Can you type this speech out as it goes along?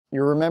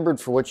You're remembered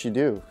for what you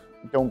do.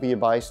 Don't be a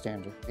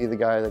bystander. Be the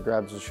guy that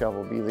grabs the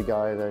shovel. Be the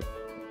guy that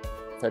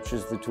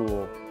fetches the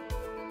tool.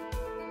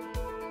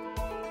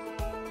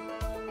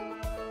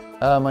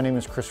 My name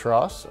is Chris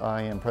Ross.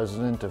 I am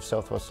president of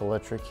Southwest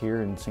Electric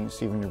here in St.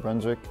 Stephen, New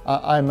Brunswick.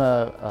 I'm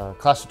a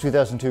class of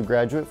 2002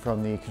 graduate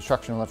from the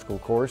construction electrical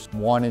course.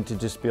 Wanted to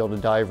just be able to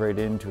dive right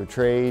into a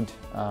trade.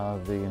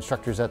 The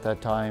instructors at that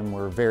time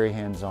were very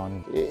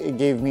hands-on. It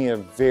gave me a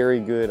very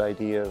good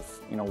idea of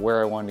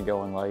where I wanted to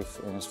go in life,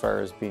 and as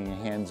far as being a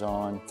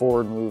hands-on,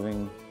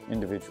 forward-moving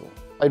individual.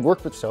 I'd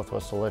worked with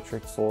Southwest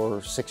Electric for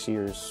 6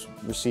 years,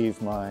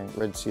 received my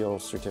Red Seal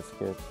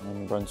certificate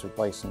and New Brunswick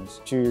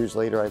license. 2 years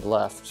later, I'd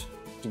left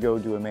to go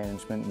do a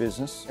management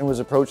business and was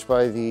approached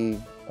by the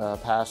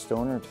past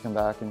owner to come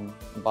back and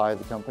buy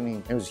the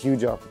company. It was a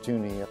huge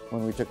opportunity.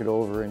 When we took it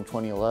over in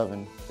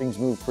 2011, things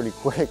moved pretty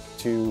quick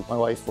to my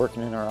wife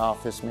working in our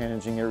office,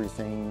 managing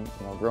everything,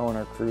 growing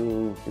our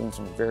crew, doing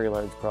some very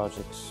large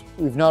projects.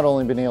 We've not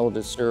only been able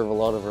to serve a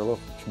lot of our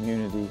local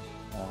community,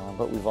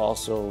 but we've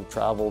also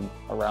traveled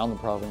around the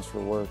province for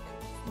work.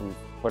 We've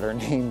put our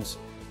names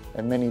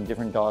and many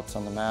different dots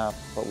on the map,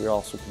 but we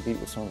also compete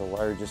with some of the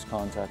largest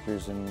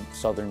contractors in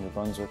southern New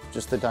Brunswick.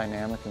 Just the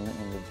dynamic and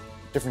the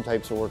different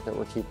types of work that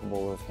we're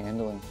capable of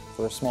handling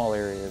for a small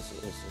area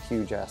is a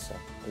huge asset.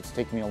 It's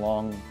taken me a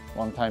long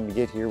time to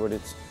get here, but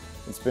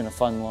it's been a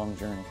fun, long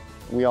journey.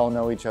 We all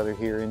know each other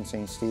here in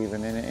St.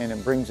 Stephen, and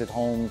it brings it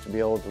home to be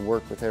able to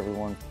work with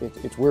everyone.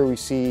 It's where we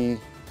see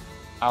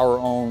our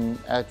own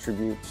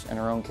attributes and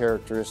our own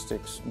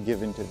characteristics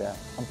given to them.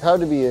 I'm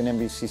proud to be an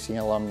NBCC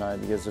alumni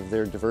because of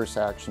their diverse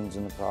actions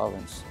in the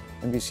province.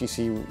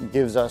 NBCC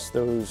gives us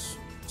those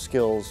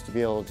skills to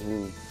be able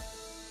to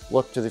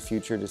look to the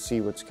future to see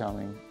what's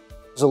coming.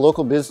 As a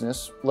local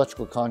business,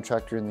 electrical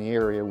contractor in the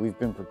area, we've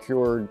been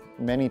procured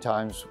many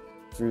times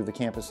through the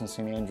campus in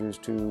St. Andrews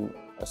to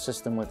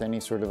assist them with any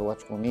sort of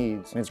electrical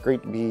needs. And it's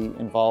great to be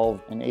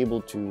involved and able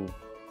to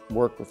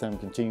work with them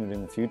continued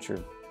in the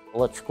future.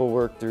 Electrical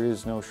work, there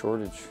is no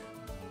shortage.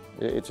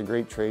 It's a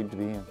great trade to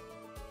be in.